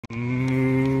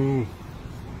Mm.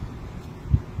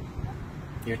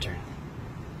 Your turn.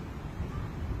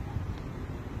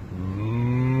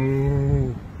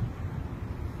 Mm.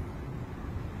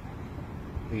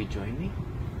 Will you join me?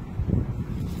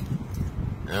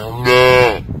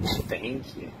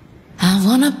 Thank you. I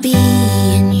wanna be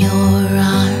in your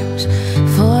arms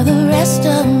for the rest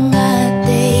of my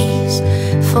days,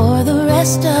 for the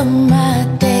rest of my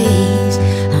days.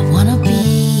 I wanna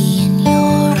be in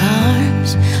your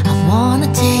arms. I wanna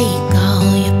take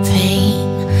all your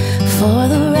pain for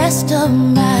the rest of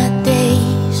my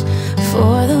days,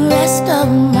 for the rest of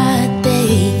my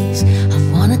days. I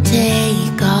wanna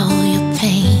take all your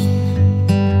pain.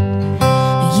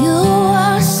 You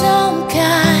are some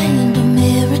kind of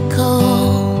miracle.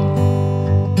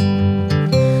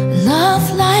 Love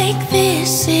like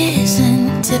this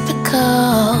isn't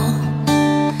typical.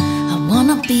 I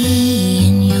wanna be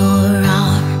in your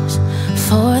arms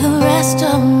for the rest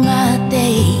of my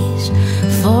days,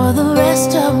 for the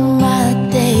rest of my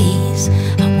days.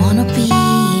 I wanna be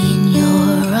in your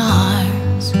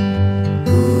arms.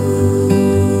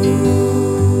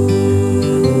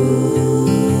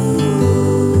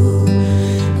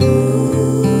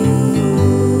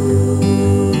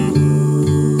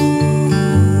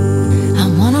 I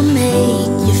wanna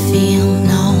make you feel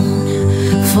known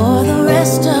for the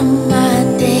rest of my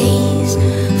days,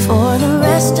 for the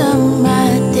rest of my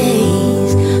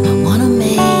days. I wanna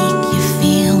make you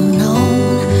feel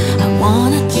known. I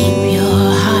wanna keep your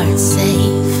heart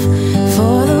safe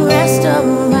for the rest of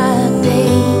my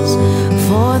days,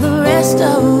 for the rest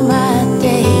of my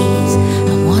days.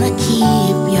 I wanna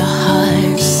keep your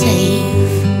heart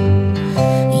safe.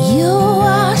 You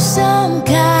are some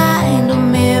kind of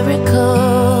miracle.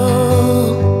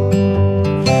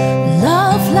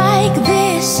 Love like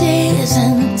this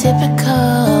isn't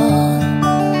typical.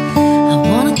 I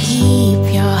wanna keep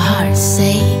your heart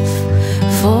safe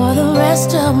for the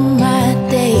rest of my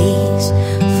days,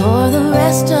 for the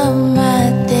rest of my